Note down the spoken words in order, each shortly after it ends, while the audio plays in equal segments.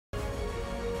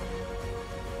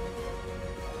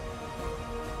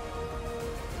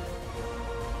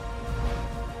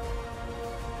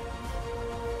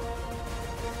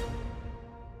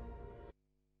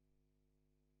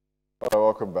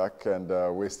welcome back.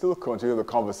 And we still continue the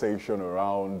conversation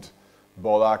around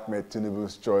Bola Ahmed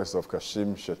Tinubu's choice of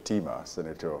Kashim Shettima,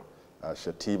 Senator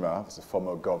Shettima, who's a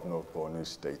former governor of Borno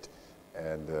State.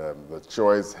 And the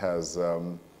choice has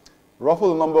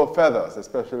ruffled a number of feathers,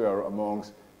 especially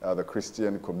amongst the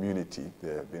Christian community.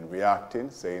 They have been reacting,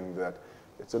 saying that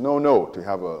it's a no-no to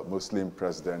have a Muslim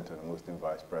president and a Muslim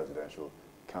vice presidential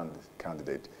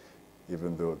candidate,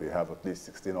 even though they have at least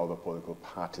 16 other political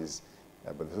parties.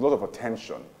 But there's a lot of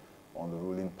attention on the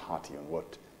ruling party on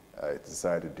what it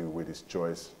decided to do with its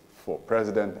choice for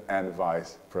president and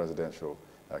vice presidential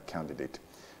candidate.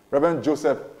 Reverend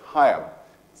Joseph Hayab,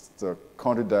 the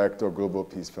country director of Global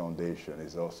Peace Foundation,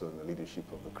 is also in the leadership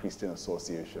of the Christian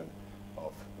Association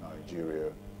of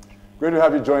Nigeria. Great to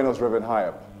have you join us, Reverend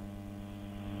Hayab.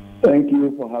 Thank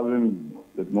you for having me.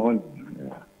 Good morning.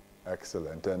 Yeah.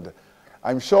 Excellent. And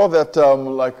I'm sure that,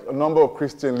 like a number of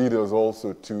Christian leaders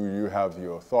also, too, you have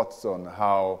your thoughts on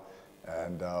how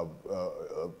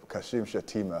Kashim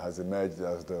Shettima has emerged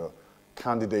as the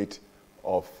candidate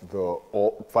of the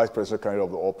vice presidential candidate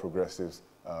of the All Progressives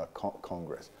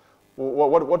Congress.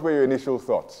 What were your initial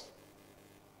thoughts?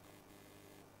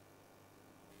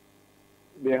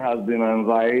 There has been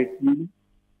anxiety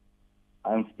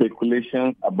and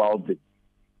speculations about this.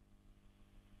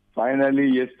 Finally,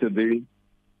 yesterday,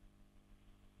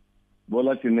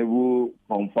 Bola Tinubu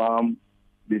confirmed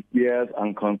the fears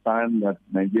and concerns that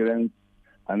Nigerians,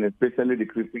 and especially the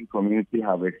Christian community,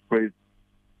 have expressed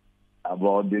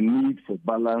about the need for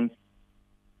balance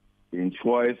in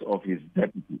choice of his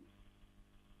deputy.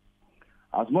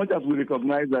 As much as we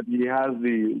recognize that he has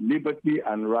the liberty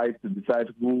and right to decide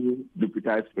who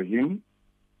deputize for him,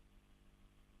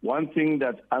 one thing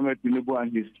that Ahmed Tinubu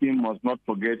and his team must not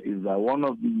forget is that one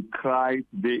of the cries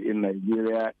today in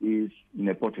Nigeria is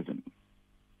nepotism.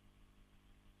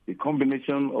 The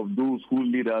combination of those who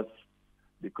lead us,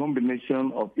 the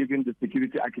combination of even the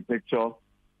security architecture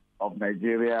of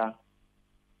Nigeria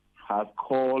has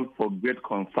called for great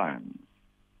concern.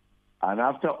 And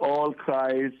after all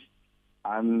cries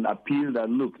and appeal that,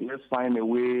 look, let's find a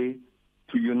way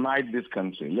to unite this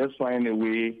country. Let's find a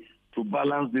way to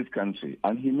balance this country.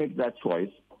 And he made that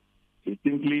choice. He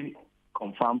simply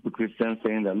confirmed to Christians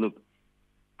saying that, look,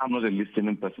 I'm not a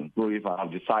listening person. So if I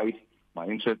have decided my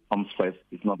interest comes first,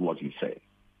 it's not what you say.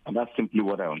 And that's simply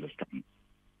what I understand.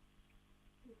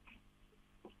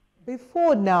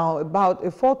 Before now, about a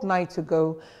fortnight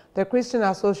ago, the Christian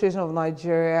Association of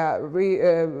Nigeria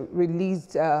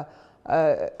released a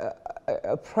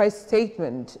press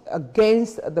statement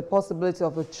against the possibility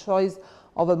of a choice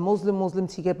of a Muslim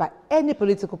ticket by any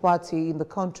political party in the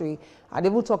country, and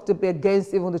even talked a bit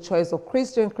against even the choice of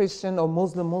Christian or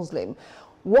Muslim.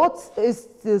 What is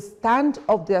the stand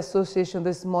of the association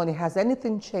this morning? Has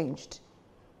anything changed?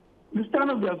 The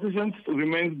stand of the association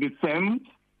remains the same.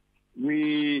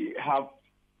 We have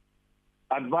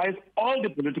advised all the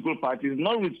political parties,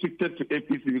 not restricted to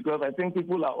APC, because I think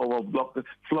people are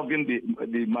flogging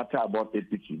the matter about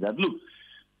APC. That look,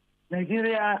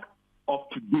 Nigeria of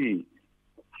today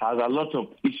has a lot of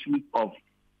issues of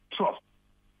trust.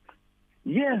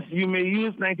 Yes, you may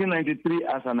use 1993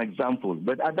 as an example,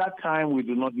 but at that time we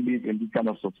do not live in this kind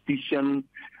of suspicion.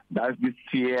 That's this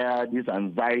fear, this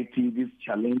anxiety, this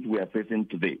challenge we are facing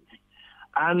today.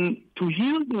 And to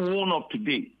heal the wound of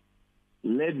today,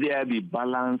 let there be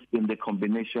balance in the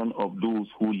combination of those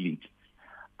who lead.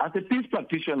 As a peace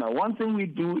practitioner, one thing we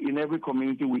do in every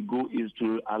community we go is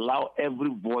to allow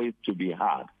every voice to be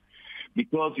heard.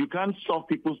 Because you can't solve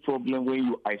people's problem when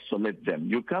you isolate them.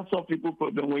 You can't solve people's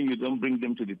problem when you don't bring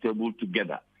them to the table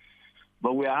together.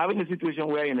 But we are having a situation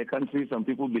where in a country some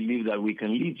people believe that we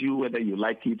can lead you whether you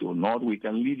like it or not. We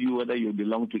can lead you whether you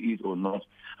belong to it or not.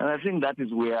 And I think that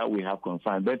is where we have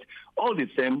concern. But all the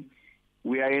same,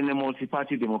 we are in a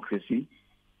multi-party democracy.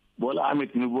 Bola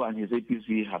Ahmed Tinubu and his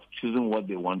APC have chosen what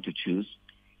they want to choose.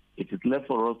 It is left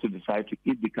for us to decide to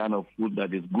eat the kind of food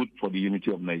that is good for the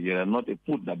unity of Nigeria, not a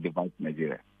food that divides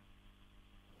Nigeria.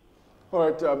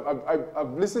 All right.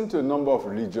 I've listened to a number of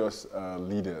religious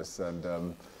leaders, and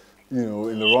you know,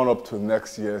 in the run-up to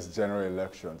next year's general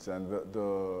elections, and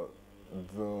the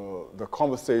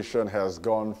conversation has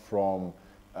gone from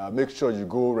make sure you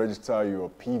go register your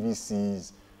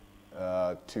PVCs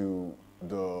to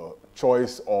the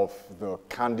choice of the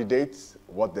candidates,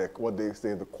 what they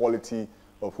say the quality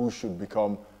of who should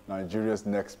become Nigeria's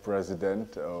next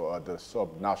president, or at the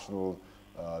sub-national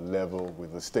level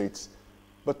with the states.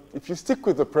 But if you stick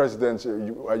with the president,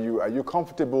 are you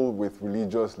comfortable with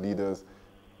religious leaders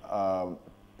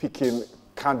picking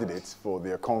candidates for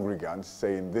their congregants,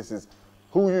 saying this is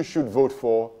who you should vote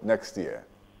for next year?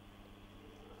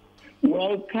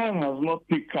 Well, Khan has not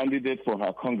picked candidates for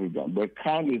her congregants, but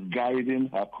Khan is guiding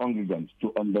her congregants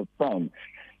to understand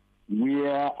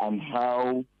where and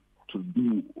how to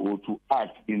do or to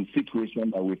act in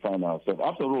situations that we find ourselves.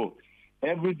 After all,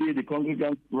 every day the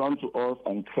congregants run to us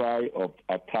and cry of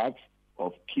attacks,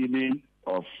 of killing,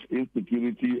 of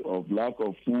insecurity, of lack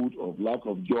of food, of lack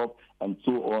of job, and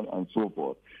so on and so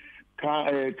forth.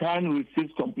 Khan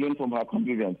receives complaints from her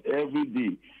congregants every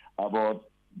day about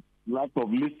lack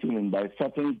of listening by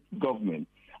certain governments.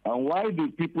 And why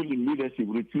do people in leadership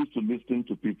refuse to listen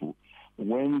to people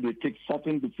when they take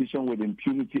certain decisions with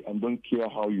impunity and don't care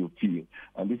how you feel?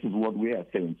 And this is what we are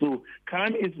saying. So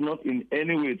Khan is not in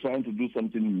any way trying to do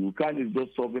something new. Khan is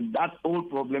just solving that old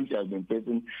problem she has been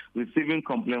facing, receiving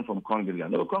complaints from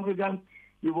congregants. Now, congregants,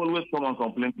 you've always come and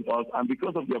complain to us, and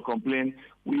because of your complaint,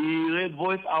 we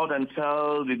voice out and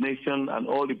tell the nation and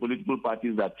all the political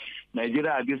parties that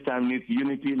Nigeria at this time needs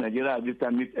unity, Nigeria at this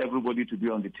time needs everybody to be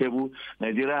on the table,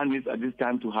 Nigeria needs at this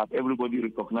time to have everybody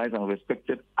recognized and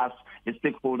respected as a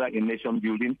stakeholder in nation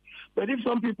building. But if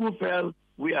some people feel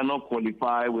we are not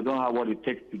qualified, we don't have what it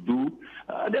takes to do,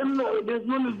 then there's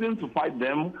no reason to fight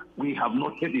them. We have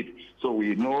not said it, so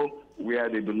we know where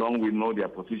they belong, we know their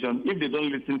position. If they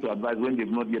don't listen to advice when they've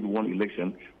not yet won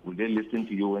election, will they listen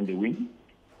to you when they win?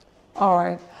 All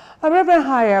right. Reverend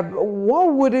Hayab,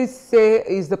 what would you say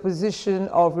is the position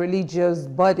of religious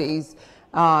bodies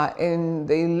in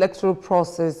the electoral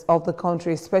process of the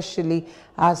country, especially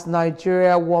as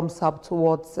Nigeria warms up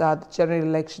towards the general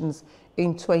elections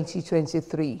in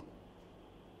 2023?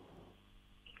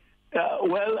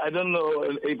 Well, I don't know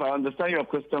if I understand your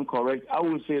question correct. I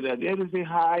will say that there is a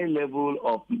high level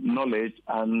of knowledge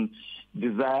and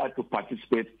desire to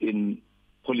participate in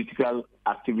political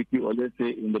activity, or let's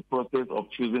say in the process of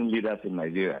choosing leaders in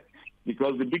Nigeria.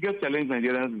 Because the biggest challenge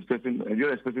Nigeria is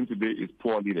facing today is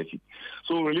poor leadership.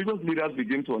 So religious leaders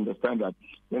begin to understand that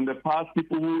in the past,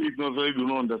 people who ignorantly do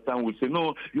not understand will say,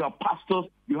 no, you are pastors,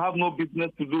 you have no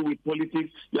business to do with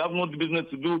politics, you have no business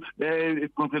to do,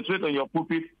 concentrate on your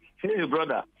pulpit. Hey,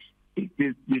 brother, it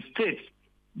is the state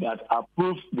that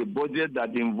approves the budget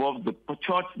that involves the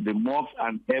church, the mosque,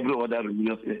 and every other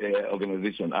religious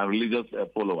organization and religious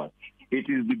followers. It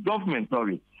is the government,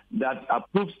 that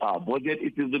approves our budget.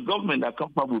 It is the government that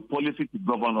comes up with policy to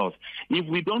govern us. If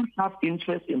we don't have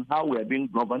interest in how we are being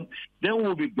governed, then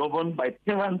we'll be governed by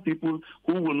tyrant people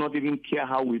who will not even care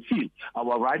how we feel.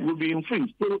 Our right will be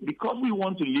infringed. So because we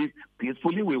want to live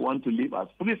peacefully, we want to live as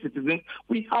free citizens,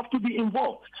 we have to be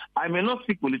involved. I may not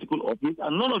seek political office,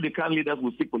 and none of the current leaders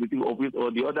will seek political office,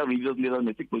 or the other religious leaders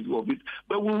may seek political office,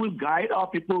 but we will guide our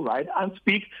people right and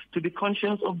speak to the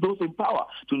conscience of those in power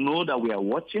to know that we are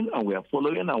watching and we are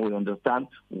following and we understand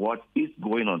what is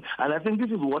going on. And I think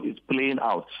this is what is playing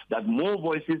out, that more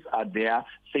voices are there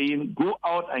saying, go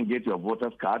out and get your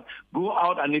voter's card, go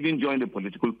out and even join the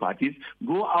political parties,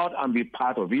 go out and be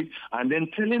part of it, and then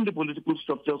telling the political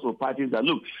structures or parties that,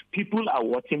 look, people are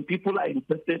watching, people are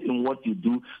interested in what you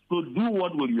do, so do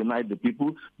what will unite the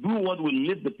people, do what will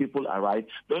lead the people aright,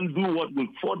 don't do what will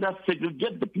further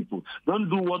segregate the people, don't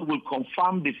do what will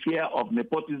confirm the fear of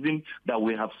nepotism that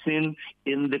we have seen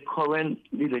in the current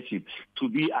leadership to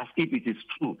be as if it is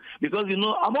true. Because, you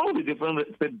know, among the different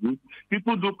state groups,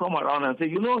 people do come around and say,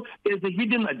 you know, there's a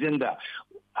hidden agenda.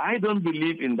 I don't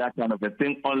believe in that kind of a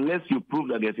thing unless you prove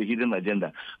that there's a hidden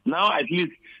agenda. Now, at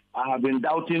least, I have been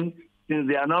doubting. Since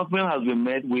the announcement has been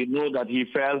made, we know that he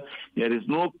felt there is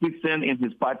no Christian in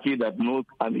his party that knows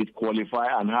and is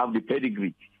qualified and have the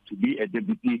pedigree to be a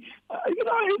deputy. You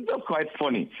know, it's just quite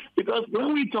funny. Because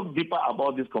when we talk deeper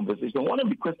about this conversation, one of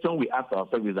the questions we ask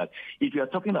ourselves is that if you are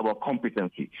talking about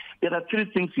competency, there are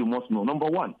three things you must know. Number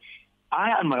one,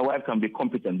 I and my wife can be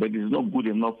competent, but it is not good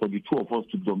enough for the two of us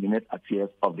to dominate affairs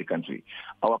of the country.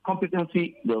 Our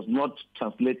competency does not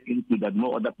translate into that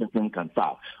no other person can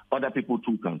serve. Other people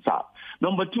too can serve.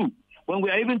 Number two, when we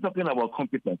are even talking about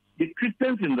competence, the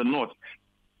Christians in the North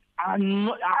are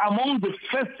among the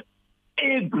first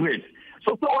A grade.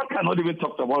 So someone cannot even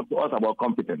talk about to us about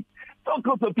competence.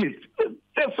 So please,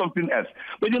 say something else.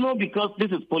 But you know, because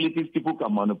this is politics, people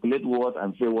can manipulate words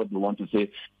and say what they want to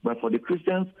say. But for the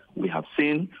Christians, we have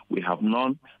seen, we have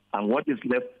known, and what is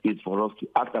left is for us to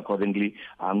act accordingly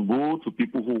and go to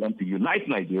people who want to unite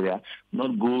Nigeria,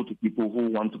 not go to people who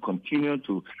want to continue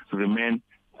to remain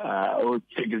or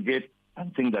segregate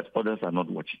and think that others are not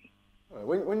watching.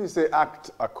 When you say act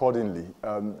accordingly,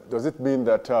 does it mean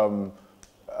that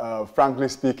frankly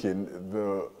speaking,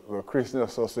 the Christian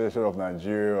Association of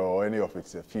Nigeria or any of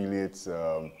its affiliates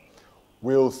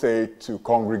will say to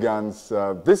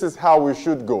congregants, this is how we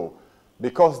should go,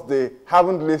 because they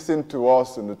haven't listened to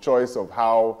us in the choice of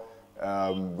how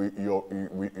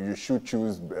you should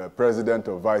choose president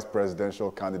or vice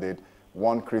presidential candidate,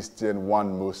 one Christian,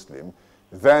 one Muslim,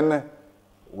 then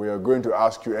we are going to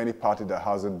ask you, any party that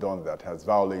hasn't done that has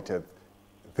violated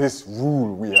this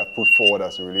rule we have put forward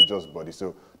as a religious body.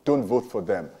 So don't vote for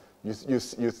them. You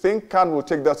think CAN will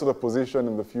take that sort of position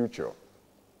in the future?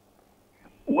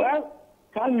 Well,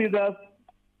 CAN leaders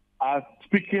are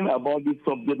speaking about this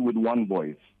subject with one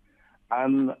voice.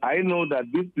 And I know that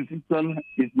this decision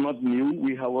is not new.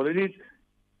 We have already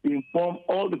informed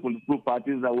all the political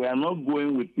parties that we are not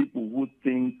going with people who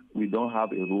think we don't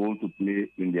have a role to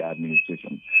play in the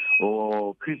administration,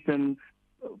 or Christian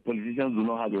politicians do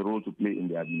not have a role to play in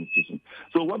the administration.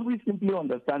 So what we simply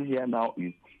understand here now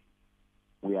is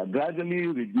we are gradually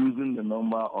reducing the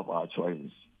number of our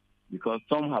choices, because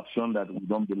some have shown that we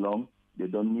don't belong, they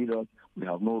don't need us, we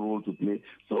have no role to play.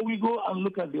 So we go and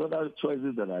look at the other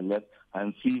choices that are left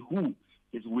and see who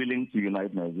is willing to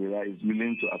unite Nigeria, is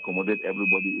willing to accommodate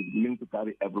everybody, is willing to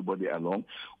carry everybody along,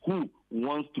 who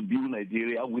wants to build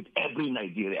Nigeria with every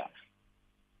Nigeria.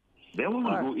 Then we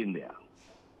will go in there.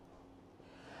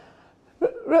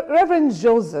 Reverend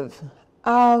Joseph,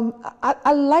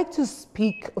 I'd like to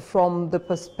speak from the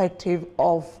perspective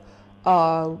of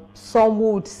some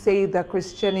who would say that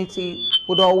Christianity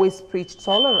would always preach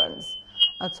tolerance.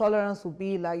 And tolerance would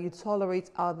be like you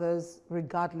tolerate others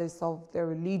regardless of their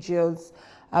religious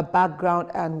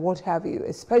background and what have you,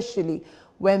 especially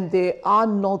when they are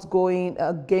not going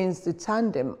against the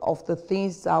tandem of the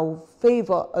things that will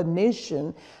favor a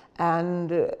nation,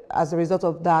 and as a result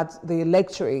of that, the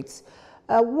electorate.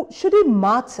 Should it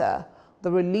matter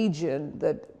the religion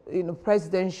that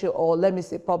presidential, or let me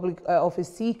say public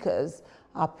office seekers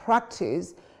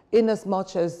practice, in as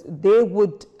much as they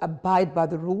would abide by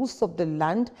the rules of the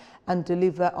land and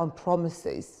deliver on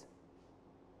promises?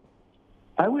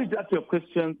 I wish that your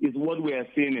question is what we are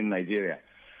seeing in Nigeria.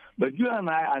 But you and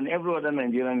I and every other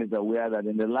Nigerian is aware that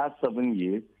in the last 7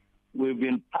 years, we've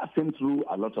been passing through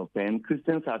a lot of pain.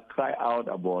 Christians have cried out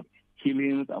about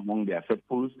killings among their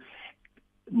faithfuls,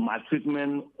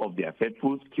 maltreatment of their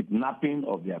faithfuls, kidnapping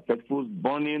of their faithfuls,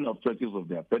 burning of churches of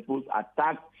their faithfuls,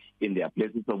 attacks in their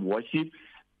places of worship.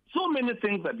 So many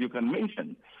things that you can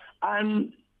mention.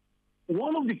 And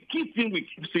one of the key things we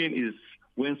keep saying is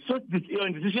when such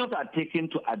decisions are taken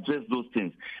to address those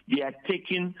things, they are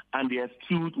taken and they are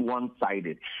skewed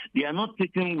one-sided. They are not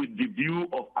taken with the view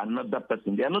of another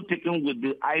person. They are not taken with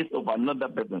the eyes of another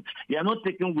person. They are not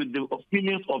taken with the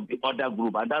feelings of the other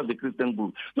group, and that's the Christian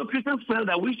group. So Christians feel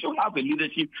that we should have a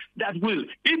leadership that will,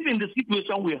 if in the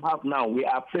situation we have now, we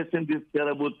are facing this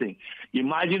terrible thing.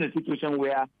 Imagine a situation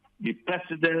where the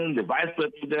president, the vice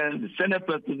president, the senate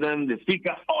president, the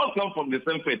speaker, all come from the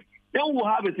same faith. Then we'll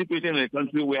have a situation in a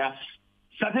country where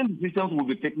certain decisions will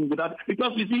be taken without,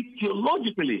 because you see,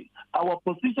 theologically, our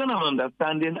position and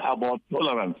understanding about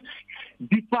tolerance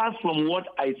differs from what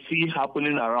I see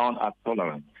happening around as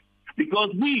tolerance. Because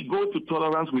we go to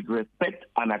tolerance with respect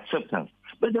and acceptance.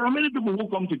 But there are many people who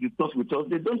come to discuss with us.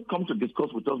 They don't come to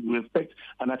discuss with us with respect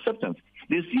and acceptance.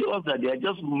 They see us that they are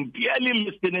just barely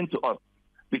listening to us.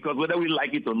 Because whether we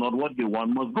like it or not, what they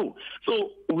want must go. So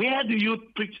where do you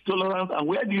preach tolerance, and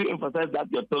where do you emphasize that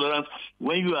your tolerance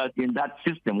when you are in that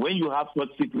system, when you have such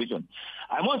situation?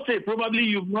 I must say, probably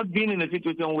you've not been in a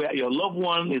situation where your loved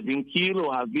one is being killed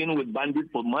or has been with bandits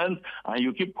for months, and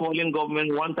you keep calling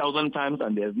government 1,000 times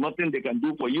and there's nothing they can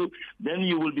do for you. Then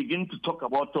you will begin to talk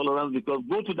about tolerance, because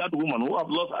go to that woman who has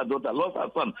lost her daughter, lost her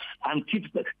son, and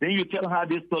then you tell her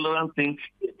this tolerance thing.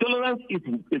 Tolerance is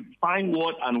a fine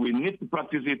word, and we need to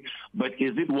practice it, but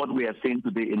is it what we are saying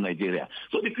today in Nigeria?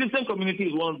 So the Christian community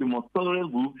is one of the most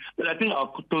tolerant groups, but I think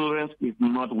our tolerance is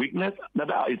not weakness, that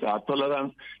is our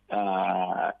tolerance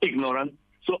ignorance.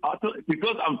 So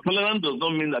because I'm tolerant does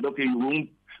not mean that, okay, you won't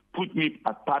put me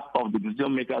as part of the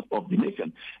decision makers of the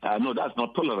nation. No, that's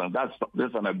not tolerance.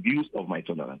 That's an abuse of my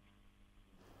tolerance.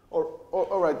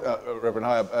 All right, Reverend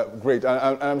Hayab, great.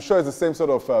 And I'm sure it's the same sort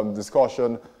of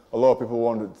discussion a lot of people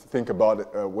want to think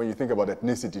about when you think about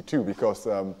ethnicity too, because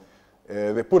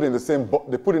they put in the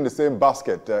same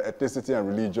basket ethnicity and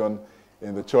religion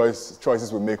in the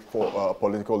choices we make for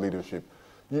political leadership.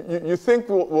 You think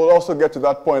we'll also get to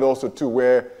that point also too,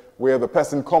 where the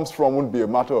person comes from wouldn't be a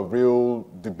matter of real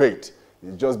debate.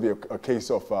 It'd just be a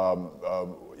case of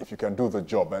if you can do the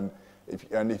job, and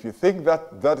if you think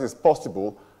that is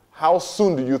possible, how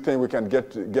soon do you think we can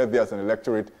get there as an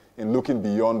electorate in looking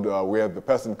beyond where the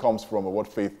person comes from or what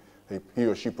faith he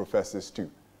or she professes to?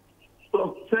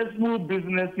 Successful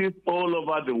businesses all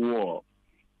over the world,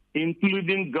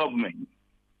 including government,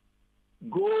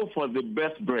 go for the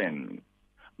best brand.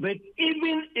 But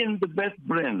even in the best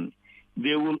brand,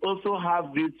 they will also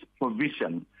have this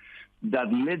provision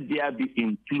that let there be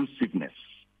inclusiveness.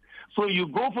 So you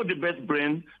go for the best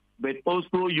brain, but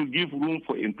also you give room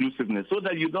for inclusiveness so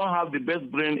that you don't have the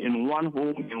best brain in one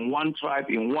home, in one tribe,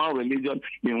 in one religion,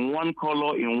 in one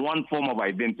color, in one form of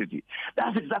identity.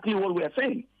 That's exactly what we are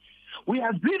saying. We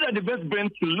agree that the best brain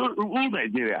to rule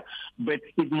Nigeria, but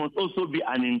it must also be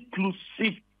an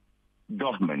inclusive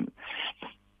government.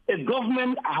 A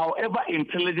government, however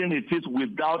intelligent it is,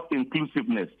 without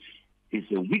inclusiveness is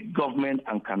a weak government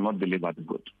and cannot deliver the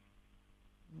good.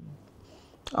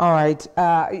 All right.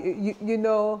 You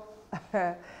know,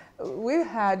 we've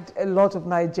had a lot of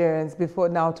Nigerians before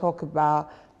now talk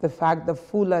about the fact that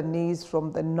Fulanis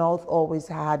from the north always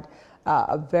had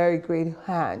a very great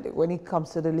hand when it comes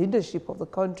to the leadership of the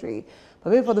country.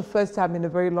 But maybe for the first time in a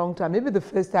very long time, maybe the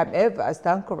first time ever, I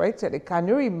stand corrected, a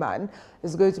Kanuri man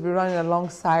is going to be running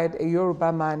alongside a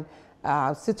Yoruba man,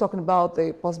 still talking about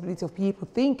the possibility of people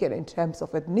thinking in terms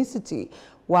of ethnicity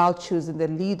while choosing the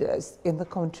leaders in the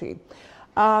country.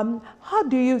 How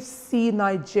do you see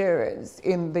Nigerians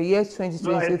in the year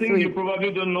 2023? No, I think you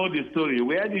probably don't know the story.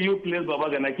 Where do you place Baba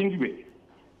Gana Kingibe?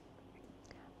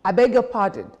 I beg your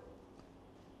pardon?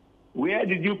 Where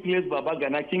did you place Baba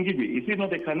Gana Kingibe? Is he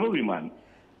not a Kanuri man?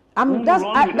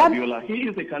 He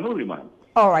is a Kanuri man.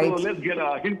 All right. So let's get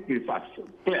our history facts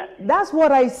clear. That's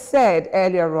what I said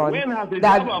earlier on. When has a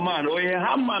Java man or a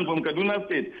Ham man from Kaduna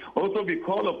State also be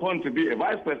called upon to be a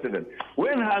vice president?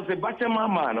 When has a Bachama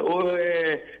man or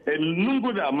a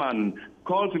Lunguda man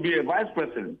called to be a vice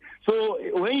president? So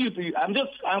when you see, I'm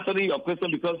just answering your question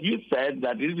because you said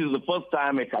that this is the first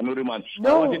time a Kanuri man.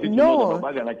 No.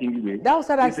 That was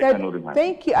what I said.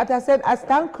 Thank you. As I said, I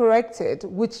stand corrected,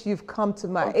 which you've come to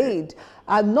my aid.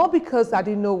 Not because I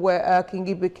didn't know where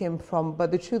Kingibe came from,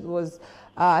 but the truth was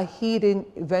he didn't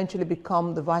eventually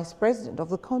become the vice president of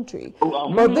the country.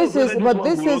 But this is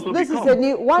a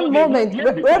new moment,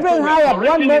 Reverend Hayab.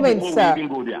 1 moment, sir.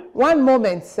 1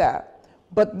 moment, sir.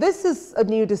 But this is a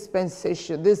new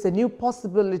dispensation. There's a new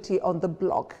possibility on the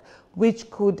block which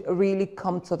could really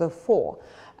come to the fore.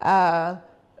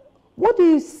 What do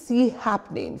you see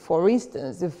happening, for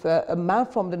instance, if a man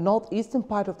from the northeastern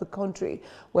part of the country,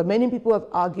 where many people have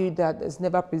argued that there's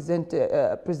never presented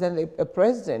a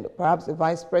president, perhaps a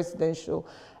vice presidential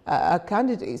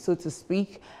candidate, so to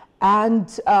speak,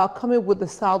 and coming with the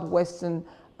southwestern,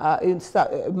 a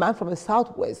man from the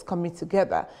southwest coming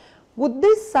together, would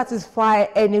this satisfy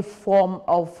any form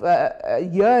of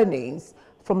yearnings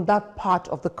from that part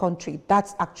of the country?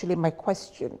 That's actually my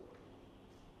question.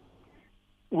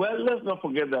 Well, let's not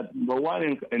forget that, number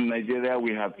one, in Nigeria,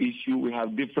 we have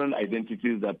different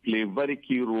identities that play a very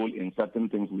key role in certain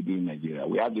things we do in Nigeria.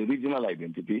 We have the regional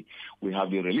identity, we have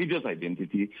the religious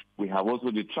identity, we have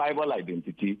also the tribal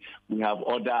identity, we have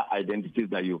other identities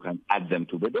that you can add them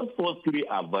to. But those first three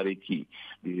are very key.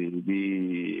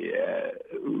 The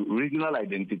regional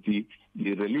identity,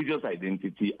 the religious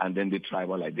identity, and then the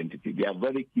tribal identity. They are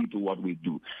very key to what we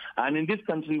do. And in this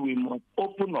country, we must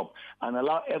open up and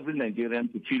allow every Nigerian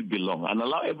to feel belong, and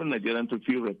allow every Nigerian to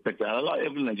feel respected, and allow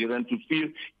every Nigerian to feel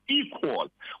equal.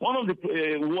 One of the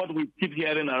what we keep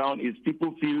hearing around is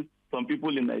some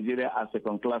people in Nigeria are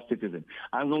second-class citizens.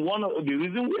 And one of the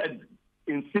reasons we are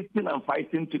insisting and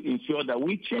fighting to ensure that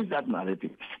we change that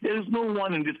narrative. There is no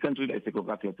one in this country that is a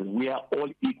second-class citizen. We are all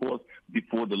equals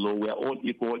before the law. We are all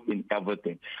equal in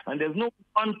everything. And there's no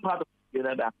one part of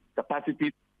Nigeria that has capacity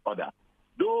to order.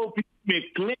 Though people may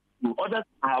claim to, others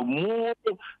have more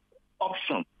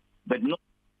options, but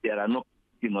there are no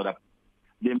in order.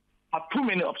 They have too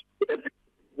many options.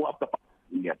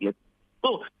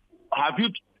 So have you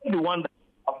tried the one that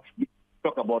we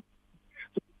talk about?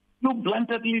 So you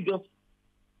bluntly just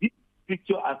this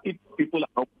picture as if people are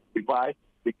not qualified,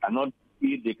 they cannot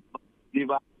see, they cannot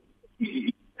deliver.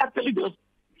 Actually just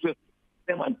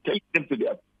them and tell them to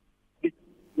their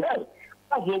well,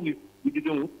 that's what we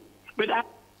didn't. But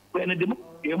when the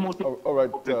democracy, all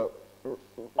right.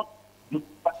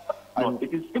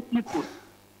 It is simply put.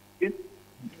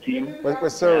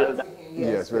 Sir,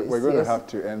 yes, we're going to have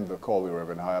to end the call with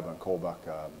Reverend Hayab and call back,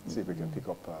 see if we can pick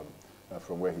up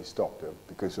from where he stopped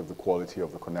because of the quality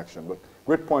of the connection. But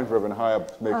great point Reverend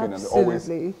Hayab making,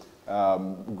 absolutely.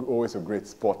 And always a great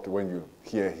spot when you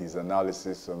hear his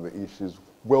analysis on the issues,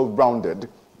 well-rounded,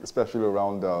 especially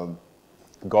around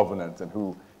governance and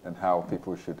who and how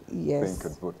people should think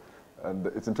and vote. And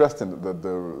it's interesting that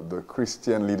the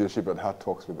Christian leadership had had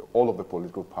talks with all of the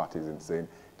political parties in saying,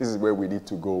 this is where we need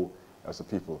to go as a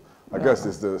people. I guess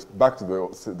it's back to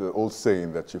the old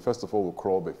saying that you first of all will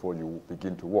crawl before you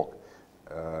begin to walk.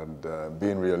 and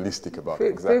being realistic about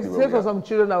exactly where we are. For some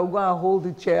children, I will go and hold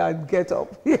the chair and get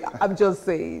up. I'm just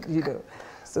saying, you know,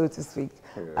 so to speak.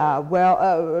 Yeah.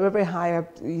 Reverend Higher,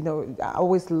 you know, I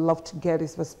always love to get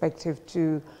his perspective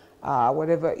to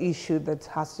whatever issue that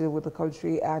has to do with the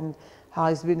country, and how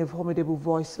he's been a formidable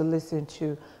voice to listen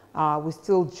to. We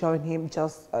still join him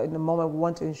just in a moment. We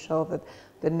want to ensure that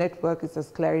the network is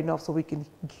just clear enough so we can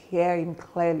hear him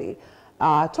clearly.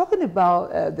 Talking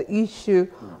about the issue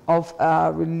of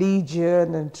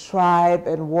religion and tribe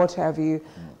and what have you,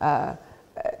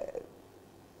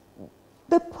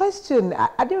 the question,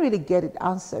 I didn't really get it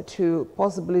answered to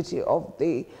possibility of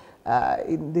the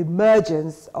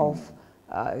emergence of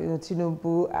you know,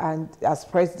 Tinubu and as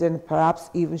president, perhaps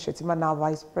even Shettima now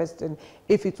vice president,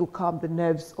 if it will calm the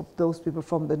nerves of those people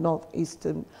from the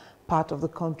northeastern part of the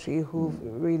country who've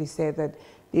really said that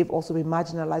they've also been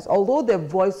marginalized. Although their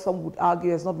voice, some would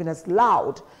argue, has not been as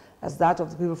loud as that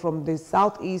of the people from the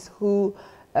southeast who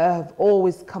have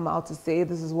always come out to say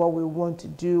this is what we want to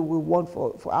do, we want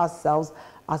for ourselves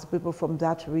as people from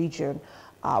that region.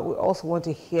 We also want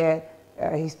to hear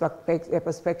his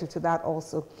perspective to that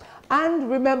also. And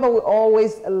remember, we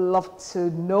always love to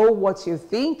know what you're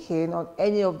thinking on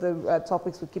any of the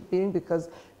topics we keep doing, because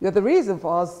you're the reason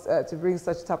for us to bring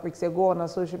such topics. So go on our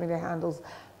social media handles,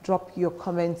 drop your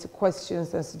comments,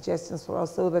 questions, and suggestions for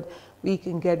us so that we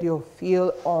can get your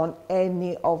feel on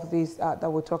any of these that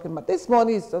we're talking about. This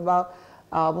morning is about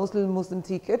Muslim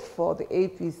ticket for the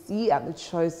APC and the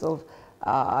choice of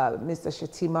Mr.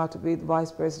 Shettima to be the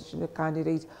vice presidential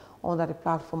candidate under the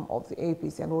platform of the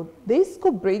APC, and what this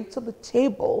could bring to the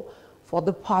table for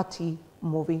the party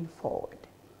moving forward.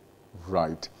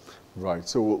 Right.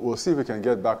 So we'll see if we can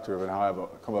get back to it and however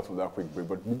come back from that quick break,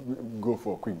 but we'll go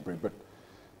for a quick break. But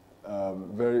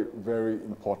very, very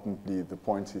importantly, the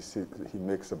point he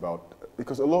makes about,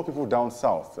 because a lot of people down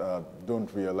south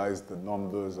don't realize the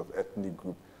numbers of ethnic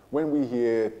groups. When we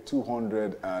hear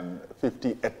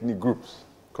 250 ethnic groups,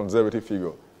 conservative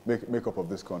figure, make up of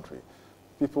this country,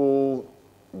 people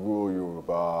go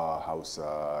Yoruba,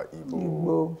 Hausa,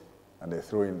 Igbo, and they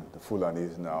throw in the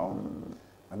Fulanis now,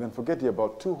 and then forget the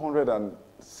about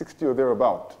 260 or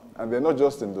thereabout, and they're not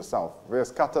just in the south, they're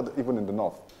scattered even in the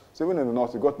north. So even in the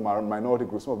north, you've got minority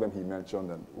groups, some of them he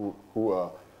mentioned, and who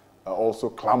are also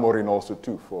clamoring also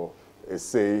too for a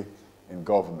say in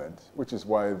government, which is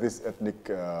why this ethnic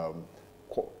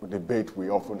debate we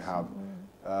often have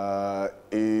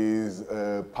is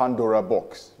a Pandora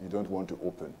box you don't want to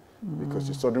open, because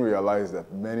you suddenly realize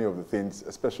that many of the things,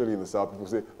 especially in the south, people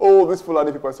say, oh, this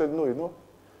Fulani people. I said, no, you know,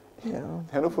 there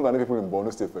are no Fulani people in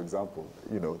Borno State, for example,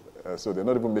 you know, so they're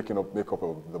not even make up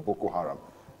of the Boko Haram,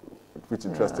 which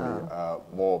interestingly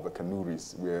more of the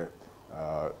Kanuris, where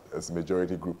as a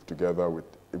majority group together with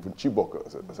even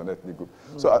Chibok as an ethnic group.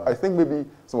 So I think maybe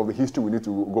some of the history we need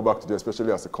to go back to there,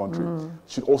 especially as a country,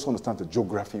 should also understand the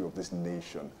geography of this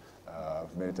nation.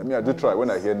 Many times. I mean, I do try, when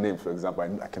I hear names, for example,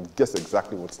 I can guess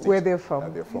exactly what state where they're from,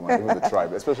 and even the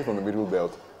tribe, especially from the Middle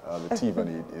Belt, the Tiv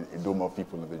and the Idoma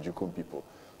people and the Jukun people.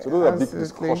 So those are big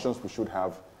discussions we should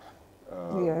have.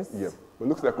 Yes. Yeah. But it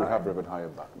looks like we have Reverend Higher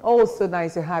back now. Oh, so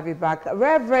nice to have you back.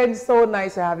 Reverend, so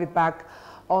nice to have you back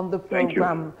on the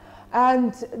program.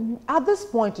 And at this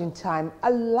point in time, I'd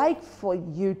like for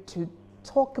you to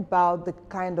talk about the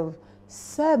kind of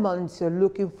sermons you're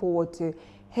looking forward to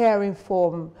hearing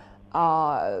from,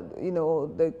 you know,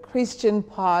 the Christian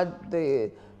part,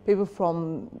 the people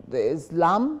from the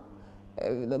Islam,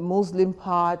 the Muslim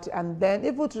part, and then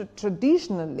even to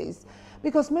traditionalists.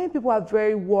 Because many people are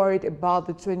very worried about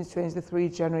the 2023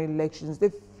 general elections.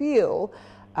 They feel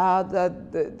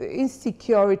that the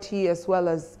insecurity, as well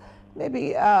as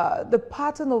maybe the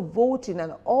pattern of voting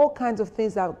and all kinds of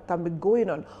things that can be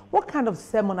going on. What kind of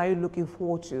sermon are you looking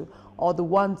forward to, or the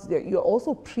ones that you're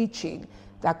also preaching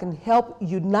that can help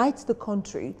unite the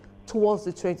country towards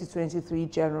the 2023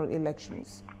 general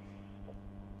elections?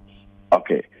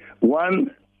 Okay. One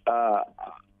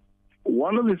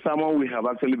of the sermons we have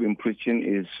actually been preaching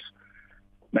is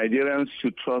Nigerians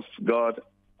should trust God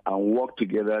and work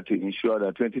together to ensure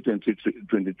that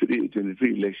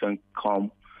 2023 election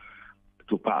come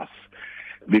to pass.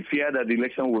 The fear that the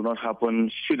election will not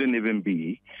happen shouldn't even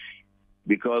be,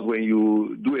 because when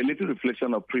you do a little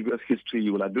reflection of previous history,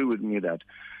 you will agree with me that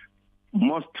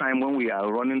most time when we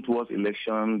are running towards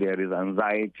election, there is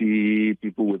anxiety,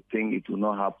 people would think it will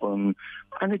not happen,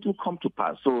 and it will come to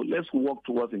pass. So let's work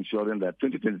towards ensuring that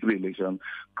 2023 election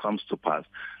comes to pass.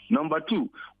 Number two,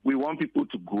 we want people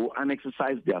to go and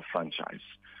exercise their franchise.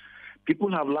 People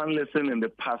have learned lesson in the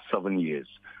past 7 years.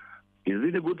 Is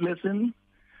it a good lesson?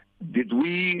 Did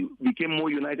we become more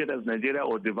united as Nigeria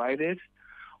or divided?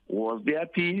 Was there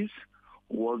peace?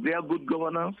 Was there good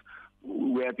governance?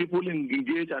 Were people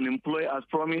engaged and employed as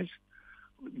promised?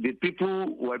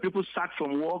 Were people sacked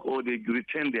from work or they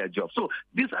retained their jobs? So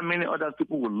these are many others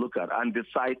people will look at and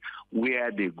decide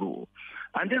where they go.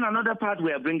 And then another part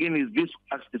we are bringing is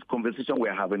this conversation we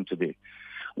are having today.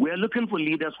 We are looking for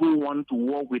leaders who want to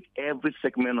work with every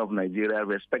segment of Nigeria,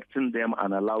 respecting them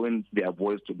and allowing their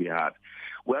voice to be heard.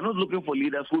 We are not looking for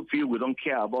leaders who feel we don't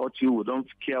care about you, we don't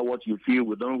care what you feel,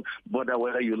 we don't bother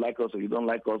whether you like us or you don't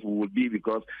like us, we will be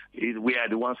because we are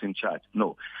the ones in charge.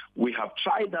 No, we have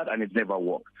tried that and it never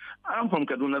worked. I'm from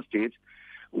Kaduna State.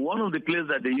 One of the places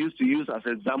that they used to use as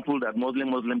an example that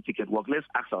Muslim ticket work, let's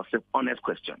ask ourselves honest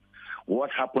question. What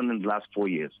happened in the last 4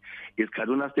 years? Is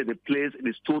Kaduna State the place,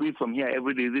 the story from here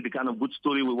every day? Is it the kind of good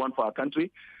story we want for our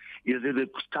country? Is it the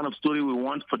kind of story we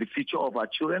want for the future of our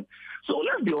children? So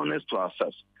let's be honest to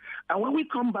ourselves. And when we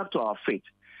come back to our faith,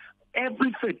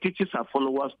 every faith teaches our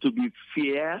followers to be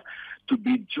fair, to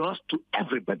be just to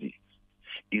everybody.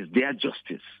 Is there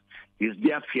justice? Is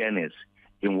there fairness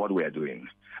in what we are doing?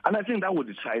 And I think that will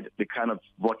decide the kind of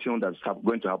voting that's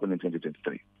going to happen in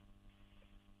 2023.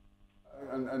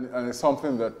 And it's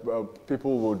something that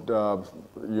people would,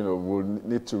 would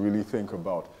need to really think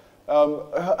about.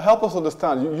 Help us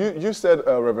understand. You said,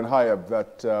 Reverend Hayab,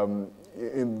 that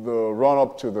in the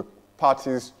run-up to the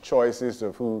party's choices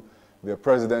of who their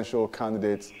presidential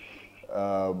candidates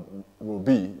will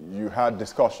be, you had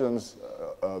discussions,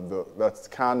 that's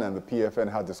CAN and the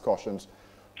PFN had discussions.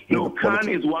 No, CAN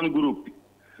is one group.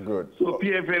 Good. So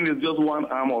PFN is just one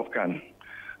arm of CAN.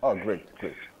 Oh, great,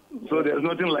 great. So there's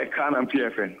nothing like CAN and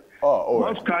PFN.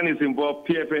 Once CAN is involved,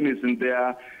 PFN is in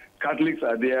there, Catholics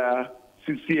are there,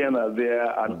 CCN are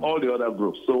there, and all the other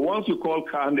groups. So once you call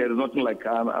CAN, there is nothing like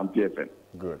CAN and PFN.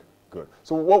 Good, good.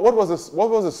 So what was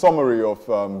the summary of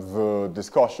the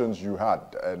discussions you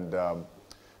had, and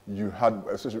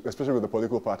especially with the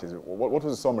political parties? What was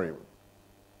the summary?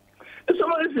 The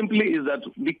summary simply is that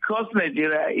because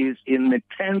Nigeria is in a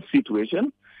tense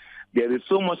situation, there is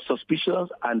so much suspicion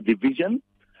and division.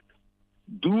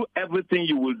 Do everything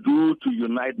you will do to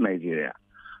unite Nigeria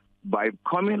by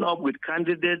coming up with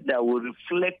candidates that will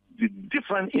reflect the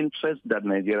different interests that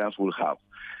Nigerians will have.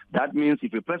 That means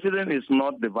if the president is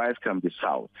north, the vice can be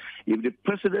south. If the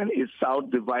president is south,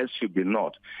 the vice should be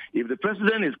north. If the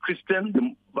president is Christian,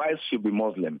 the vice should be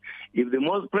Muslim. If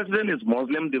the president is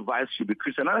Muslim, the vice should be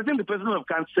Christian. And I think the president of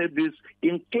CAN said this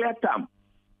in clear terms.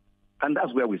 And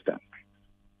that's where we stand.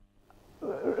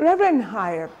 Reverend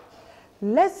Hayab,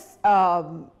 let's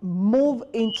move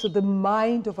into the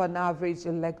mind of an average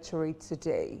electorate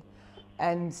today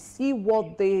and see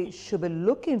what they should be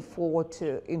looking forward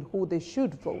to in who they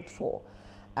should vote for.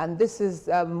 And this is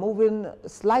moving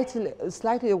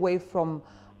slightly away from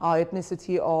our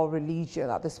ethnicity or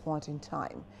religion at this point in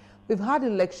time. We've had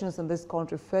elections in this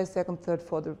country, first, second, third,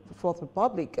 fourth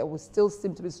Republic, and we still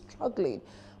seem to be struggling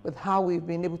with how we've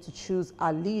been able to choose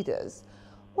our leaders.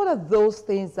 What are those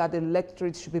things that the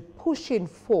electorate should be pushing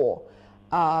for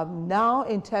now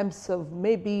in terms of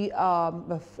maybe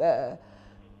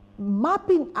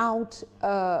mapping out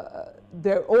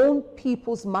their own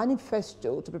people's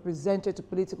manifesto to be presented to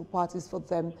political parties for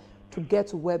them to get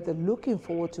to where they're looking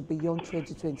forward to beyond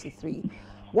 2023?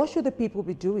 What should the people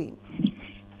be doing?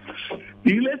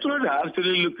 The electorate are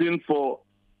actually looking for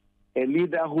a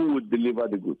leader who would deliver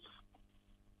the goods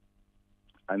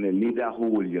and a leader who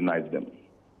will unite them.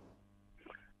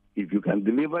 If you can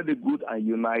deliver the good and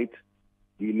unite,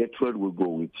 the electorate will go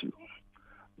with you.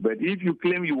 But if you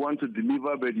claim you want to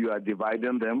deliver, but you are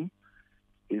dividing them,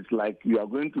 it's like you are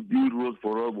going to build roads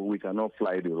for all, but we cannot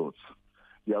fly the roads.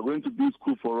 You are going to build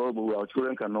school for all, but our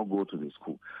children cannot go to the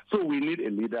school. So we need a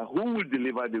leader who will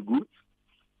deliver the goods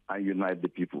and unite the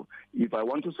people. If I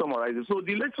want to summarize it, so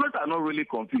the electorate are not really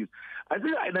confused. I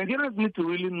think Nigerians need to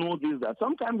really know this, that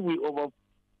sometimes we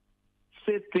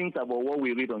say things about what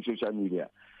we read on social media.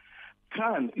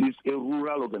 CAN is a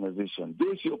rural organization.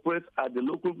 She operates at the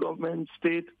local government,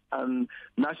 state, and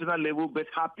national level, but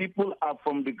her people are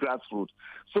from the grassroots.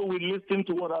 So we listen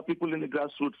to what our people in the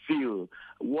grassroots feel,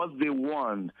 what they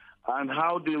want, and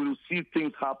how they will see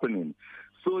things happening.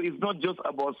 So it's not just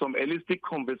about some holistic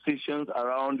conversations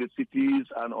around the cities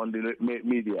and on the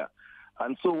media.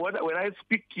 And so when I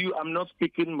speak to you, I'm not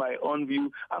speaking my own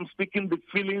view. I'm speaking the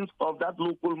feelings of that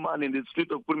local man in the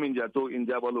street of Kurminjato in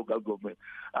Java local government.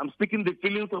 I'm speaking the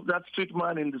feelings of that street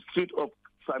man in the street of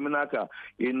Saminaka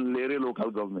in Lere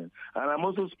local government. And I'm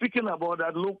also speaking about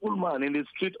that local man in the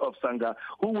street of Sanga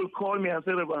who will call me and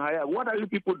say, Reverend Hayab, what are you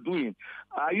people doing?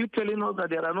 Are you telling us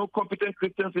that there are no competent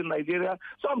Christians in Nigeria?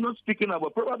 So I'm not speaking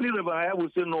about, probably Reverend Hayab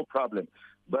will say no problem.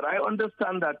 But I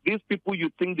understand that these people you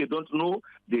think they don't know,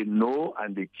 they know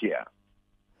and they care.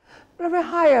 Reverend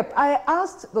Hayab, I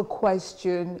asked the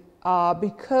question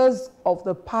because of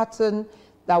the pattern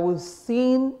that we've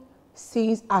seen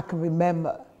since I can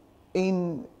remember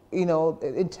in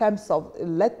terms of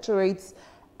electorates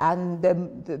and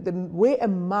the way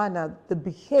and manner they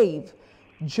behave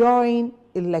during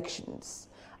elections.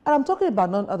 And I'm talking about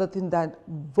none other thing than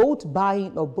vote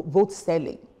buying or vote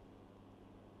selling.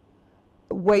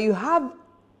 Where you have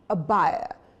a buyer,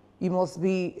 you must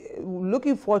be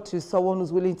looking forward to someone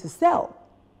who's willing to sell.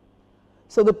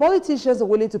 So the politicians are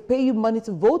willing to pay you money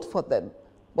to vote for them,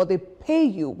 but they pay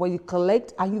you when you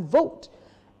collect and you vote.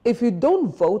 If you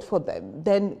don't vote for them,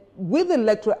 then with the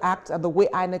Electoral Act and the way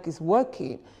INEC is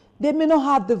working, they may not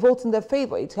have the votes in their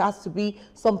favor. It has to be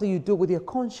something you do with your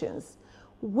conscience.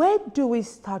 Where do we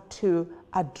start to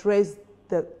address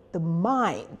the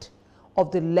mind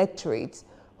of the electorate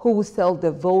who will sell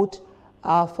the vote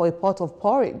for a pot of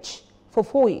porridge for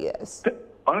 4 years?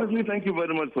 Honestly, thank you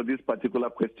very much for this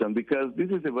particular question, because this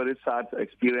is a very sad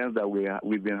experience that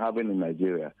we've been having in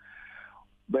Nigeria.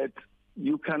 But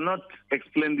you cannot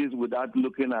explain this without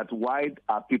looking at why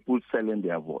are people selling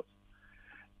their votes.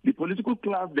 The political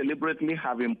class deliberately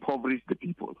have impoverished the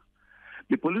people.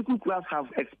 The political class have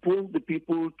exposed the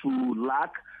people to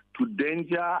lack, to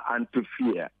danger, and to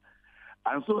fear.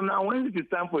 And so now when it is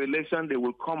time for election, they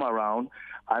will come around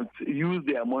and use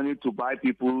their money to buy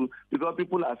people, because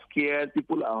people are scared,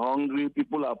 people are hungry,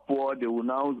 people are poor. They will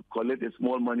now collect a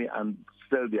small money and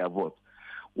sell their vote.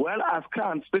 Well, as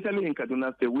CAN, especially in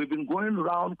Kaduna State, we've been going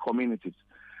around communities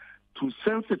to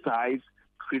sensitize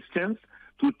Christians,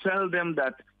 to tell them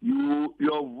that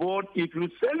your vote, if you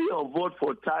sell your vote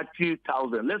for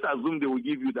 30,000, let's assume they will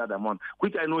give you that amount,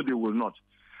 which I know they will not.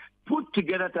 Put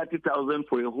together 30,000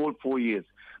 for a whole 4 years.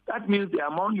 That means the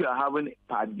amount you are having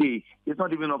per day is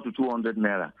not even up to 200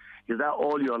 naira. Is that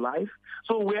all your life?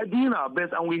 So we are doing our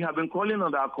best, and we have been calling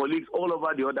on our colleagues all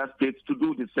over the other states to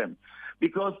do the same,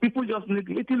 because people just need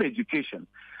little education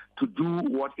to do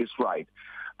what is right.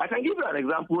 I can give you an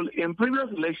example. In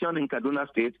previous election in Kaduna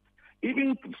State,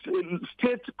 even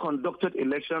state-conducted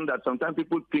election that sometimes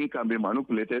people think can be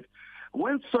manipulated,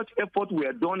 when such efforts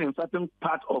were done in certain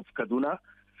parts of Kaduna,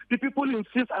 the people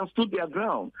insist and stood their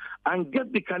ground and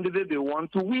get the candidate they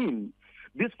want to win.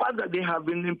 Despite that they have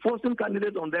been enforcing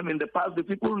candidates on them in the past, the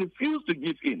people refuse to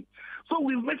give in. So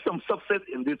we've made some success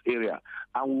in this area,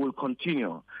 and we will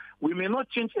continue. We may not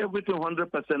change everything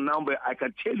 100% now, but I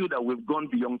can tell you that we've gone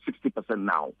beyond 60%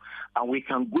 now. And we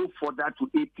can go further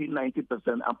to 80, 90%,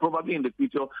 and probably in the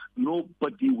future,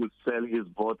 nobody will sell his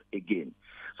vote again.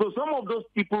 So some of those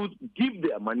people give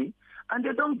their money, and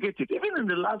they don't get it. Even in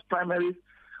the last primaries,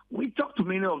 we talked to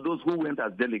many of those who went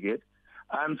as delegates.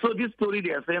 And so this story,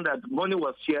 they are saying that money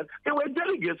was shared. There were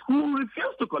delegates who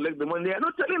refused to collect the money. They are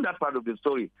not telling that part of the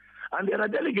story. And there are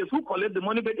delegates who collect the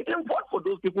money, but they didn't vote for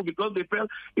those people because they felt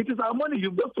it is our money.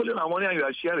 You've just stolen our money and you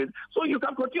are sharing. So you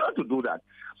can continue to do that.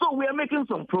 So we are making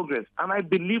some progress, and I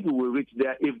believe we will reach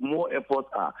there if more efforts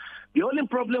are. The only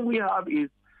problem we have is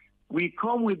we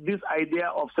come with this idea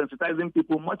of sensitizing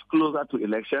people much closer to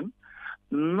election,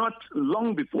 not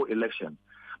long before election.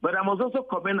 But I must also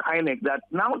commend INEC that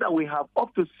now that we have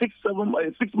up to 6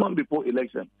 months before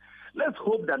election, let's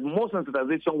hope that more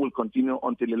sensitization will continue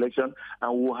until election,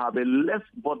 and we'll have a less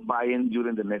vote buy-in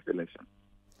during the next election.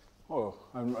 Oh,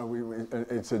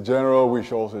 it's a general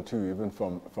wish also too, even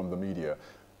from the media.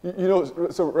 You know,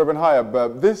 so Reverend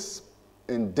Hayab, this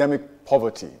endemic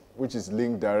poverty, which is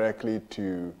linked directly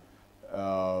to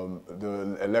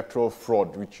the electoral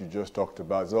fraud, which you just talked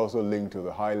about, is also linked to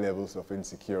the high levels of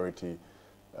insecurity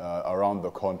around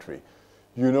the country.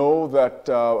 You know that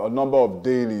a number of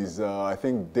dailies, I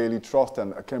think Daily Trust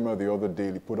and I can't remember the other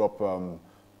daily, put up,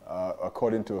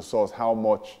 according to a source, how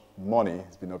much money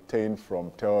has been obtained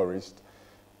from terrorists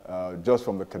just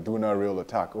from the Kaduna rail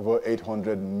attack, over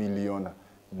 800 million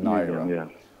naira. Yeah.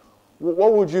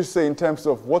 What would you say in terms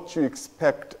of what you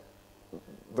expect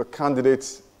the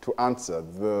candidates to answer,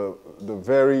 the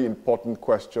very important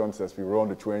questions as we run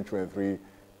the 2023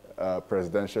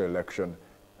 presidential election?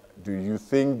 Do you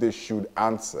think they should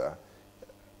answer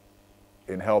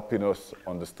in helping us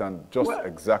understand just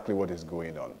exactly what is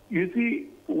going on? You see,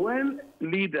 when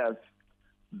leaders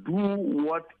do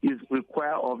what is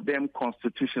required of them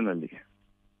constitutionally,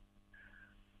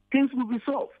 things will be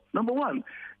solved. Number one,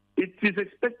 it is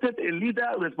expected a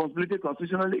leader's responsibility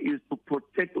constitutionally is to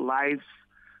protect lives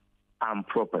and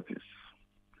properties.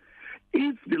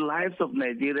 If the lives of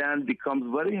Nigerians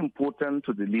becomes very important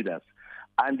to the leaders,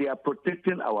 and they are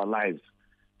protecting our lives,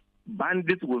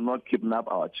 bandits will not kidnap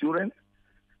our children,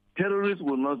 Terrorists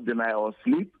will not deny us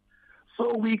sleep.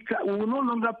 So we will no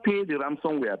longer pay the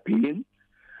ransom we are paying.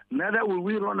 Neither will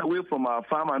we run away from our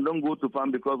farm and don't go to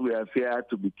farm because we are feared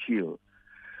to be killed.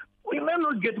 We may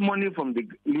not get money from the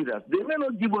leaders. They may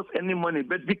not give us any money,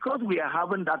 but because we are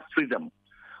having that freedom,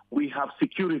 we have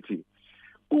security.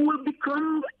 We will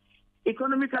become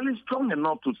economically strong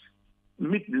enough to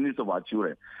meet the needs of our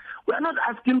children. We are not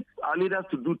asking our leaders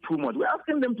to do too much. We are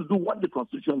asking them to do what the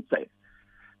Constitution says.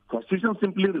 The Constitution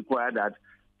simply requires that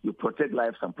you protect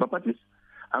lives and properties,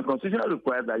 and Constitution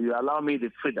requires that you allow me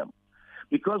the freedom.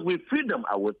 Because with freedom,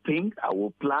 I will think, I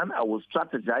will plan, I will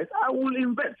strategize, I will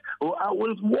invest, or I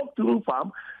will walk through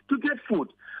farm to get food.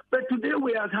 But today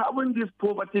we are having this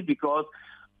poverty because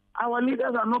our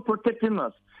leaders are not protecting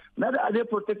us. Neither are they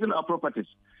protecting our properties.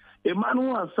 A man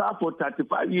who has served for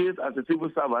 35 years as a civil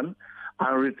servant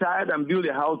and retired and built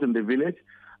a house in the village,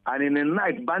 and in the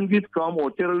night bandits come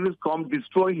or terrorists come,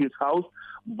 destroy his house,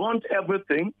 burn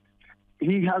everything,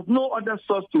 he has no other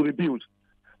source to rebuild.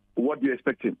 What do you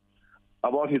expect him?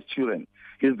 About his children,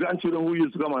 his grandchildren who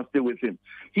used to come and stay with him.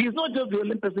 He is not just the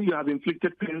only person you have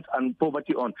inflicted pains and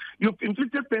poverty on. You've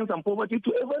inflicted pains and poverty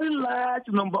to a very large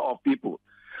number of people.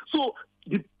 So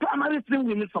the primary thing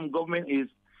we need from government is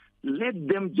let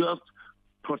them just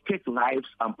protect lives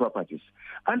and properties.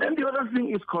 And then the other thing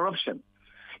is corruption.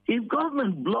 If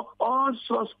government block all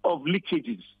sorts of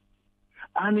leakages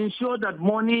and ensure that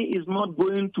money is not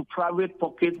going to private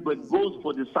pockets but goes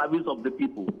for the service of the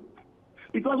people,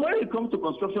 because when it comes to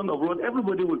construction of road,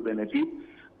 everybody will benefit.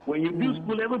 When you build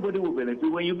school, everybody will benefit.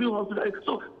 When you build hospitals,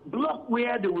 so block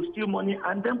where they will steal money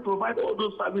and then provide all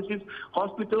those services,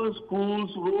 hospitals,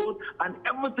 schools, roads, and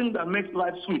everything that makes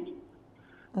life sweet.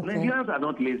 Okay. Nigerians are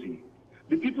not lazy.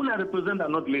 The people I represent are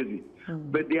not lazy,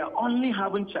 but they are only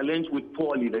having challenge with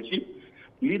poor leadership,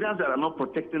 leaders that are not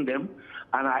protecting them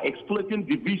and are exploiting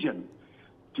division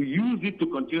to use it to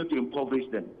continue to impoverish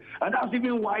them. And that's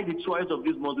even why the choice of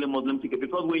this Muslim ticket,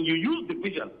 because when you use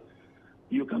division,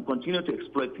 you can continue to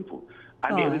exploit people.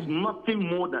 And there is nothing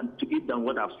more to it than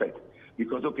what I've said.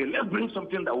 Because, okay, let's bring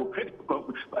something that will create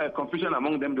confusion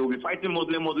among them. They will be fighting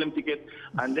Muslim ticket,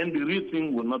 and then the real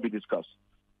thing will not be discussed.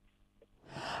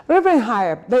 Reverend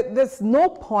Hayab, there's no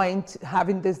point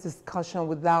having this discussion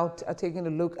without taking a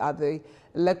look at the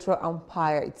electoral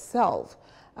umpire itself.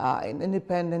 In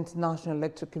Independent National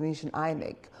Electoral Commission,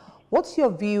 INEC. What's your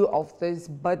view of this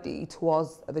body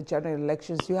towards the general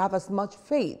elections? Do you have as much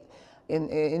faith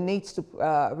in it to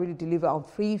really deliver on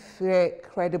free, fair,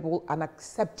 credible, and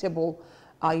acceptable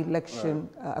election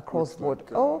across the board?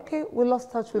 Oh, okay, we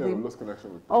lost touch with him. We lost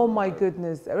connection with him. Oh my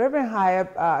goodness. Reverend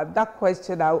Hayab, that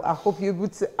question, I hope you're able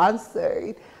to answer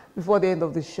it before the end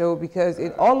of the show, because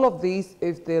in all of these,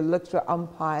 if the electoral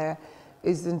umpire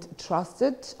isn't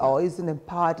trusted or isn't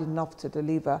empowered enough to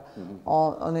deliver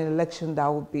on an election that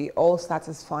would be all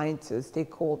satisfying to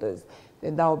stakeholders,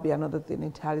 then that would be another thing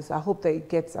entirely. So I hope that it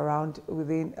gets around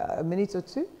within a minute or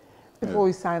two before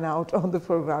we sign out on the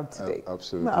program today.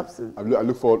 Absolutely. No, absolutely. I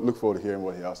look forward to hearing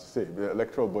what he has to say. The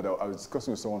electoral body, I was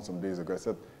discussing with someone some days ago, I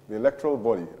said the electoral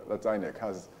body, that's INEC,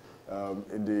 has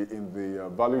in the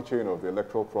value chain of the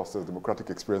electoral process, democratic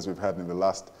experience we've had in the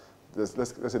last, let's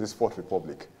say this Fourth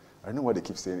Republic. I know what they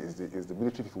keep saying is the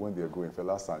military people, when they are going for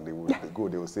last time, they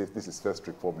will say this is First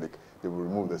Republic, they will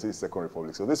remove, they say Second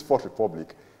Republic. So this Fourth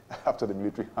Republic, after the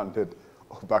military handed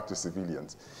back to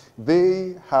civilians,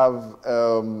 they have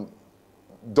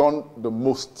done the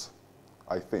most,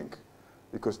 I think,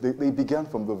 because they began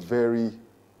from the very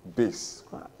base,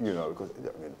 you know, because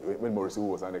I mean, when Morrissey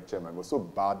was INEC chairman, it was so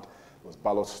bad, there was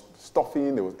ballot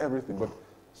stuffing, there was everything, but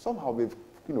somehow they've,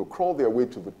 you know, crawled their way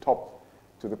to the top,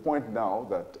 to the point now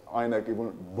that INEC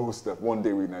even boasts that one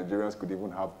day we Nigerians could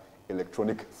even have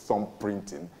electronic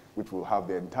thumbprinting, which will have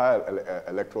the entire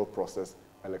electoral process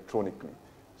electronically.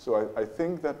 So I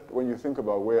think that when you think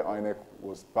about where INEC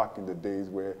was back in the days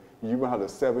where you even had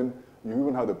you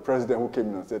even had a president who came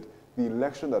in and said, the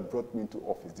election that brought me into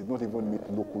office did not even meet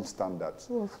local standards.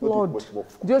 It was flawed.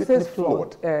 Just says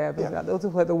flawed. Those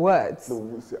were the words.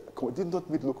 It did not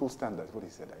meet local standards, what he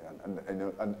said.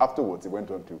 And afterwards, he went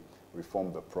on to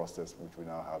reform the process, which we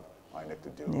now have INEC to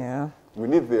deal with. We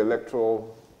need the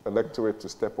electorate to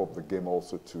step up the game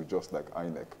also too, just like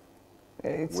INEC.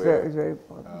 It's very, very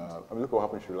important. I mean, look what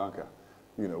happened in Sri Lanka,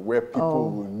 you know, where people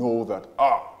will know that,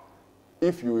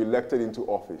 if you elected into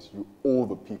office, you owe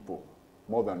the people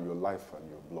more than your life and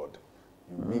your blood.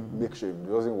 You make sure if it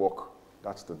doesn't work,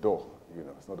 that's the door. You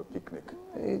know, it's not a picnic.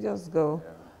 You just go.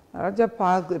 Raja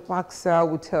Park, the park cell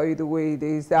will tell you the way it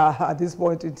is at this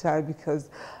point in time, because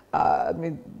I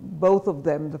mean, both of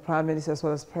them, the Prime Minister as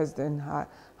well as President,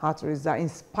 had to resign. In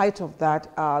spite of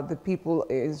that, the people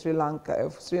in Sri Lanka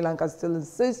still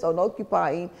insist on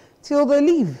occupying till they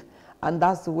leave. And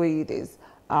that's the way it is.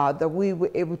 That we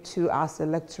were able to, as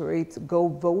electorate, go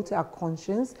vote our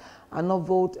conscience and not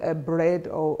vote bread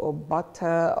or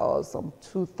butter or some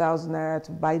 2,000 naira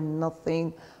to buy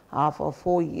nothing for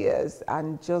 4 years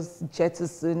and just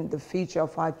jettison the future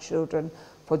of our children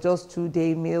for just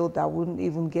 2-day meal that wouldn't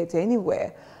even get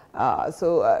anywhere.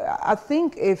 So I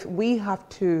think if we have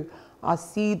to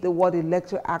see what the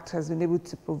Electoral Act has been able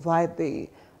to provide the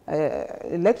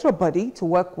electoral body to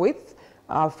work with,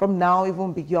 from now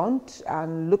even beyond,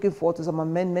 and looking forward to some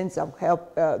amendments that will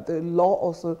help the law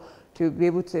also to be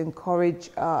able to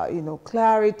encourage,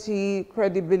 clarity,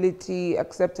 credibility,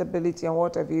 acceptability, and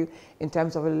what have you in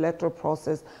terms of the electoral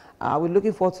process. We're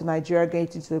looking forward to Nigeria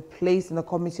getting to a place in the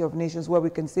Committee of Nations where we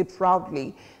can say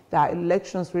proudly that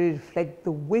elections really reflect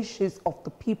the wishes of the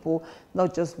people,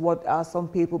 not just what some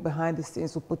people behind the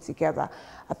scenes will put together.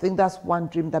 I think that's one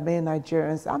dream that many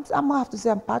Nigerians, I'm going to have to say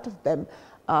I'm part of them,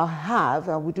 have,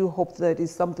 and we do hope that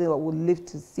it's something that we'll live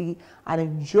to see and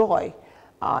enjoy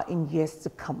in years to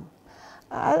come.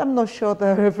 I'm not sure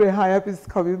that Reverend Hayab is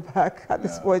coming back at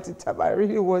this point in time. I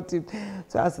really want him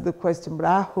to answer the question, but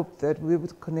I hope that we'll be able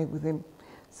to connect with him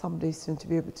someday soon to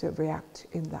be able to react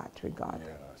in that regard.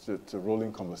 Yeah, so it's a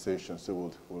rolling conversation,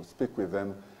 so we'll speak with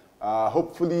them.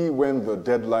 Hopefully when the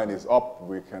deadline is up,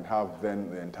 we can have then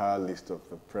the entire list of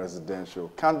the presidential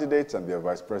candidates and their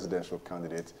vice presidential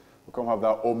candidates. We'll come have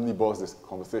that omnibus this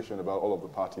conversation about all of the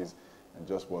parties and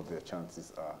just what their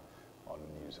chances are on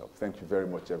News Hub. Thank you very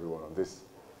much, everyone, on this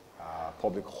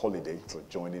public holiday for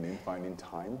joining in, finding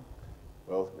time.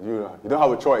 Well, you don't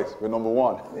have a choice. We're number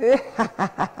one.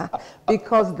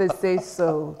 Because they say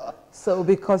so. So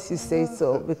because you say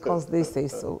so, because they say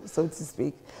so, so to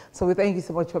speak. So we thank you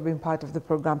so much for being part of the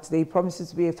program today. It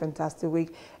promises to be a fantastic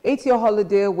week. It's your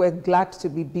holiday. We're glad to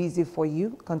be busy for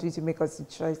you. Continue to make us a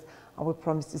choice, and we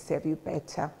promise to serve you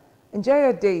better. Enjoy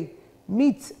your day.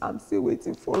 Meat, I'm still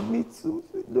waiting for meat too.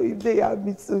 No, if they have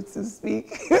meat so to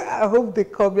speak. I hope they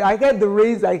come. I get the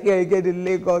rains I hear again in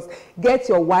Lagos. Get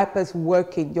your wipers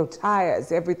working, your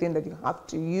tires, everything that you have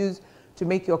to use to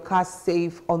make your car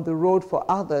safe on the road for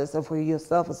others and for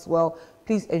yourself as well.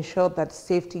 Please ensure that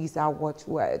safety is our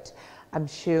watchword. I'm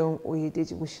Shaun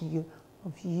Oyedeji wishing you a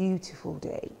beautiful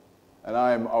day. And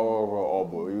I'm Aurora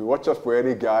Obo. You watch out for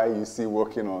any guy you see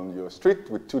walking on your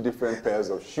street with 2 different pairs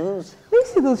of shoes. You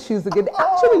see those shoes again? They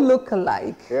actually look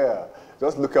alike. Yeah,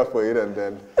 just look out for it and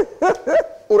then...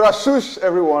 Urashush,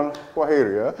 everyone.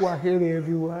 Wahiri, Wahiri,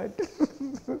 everyone.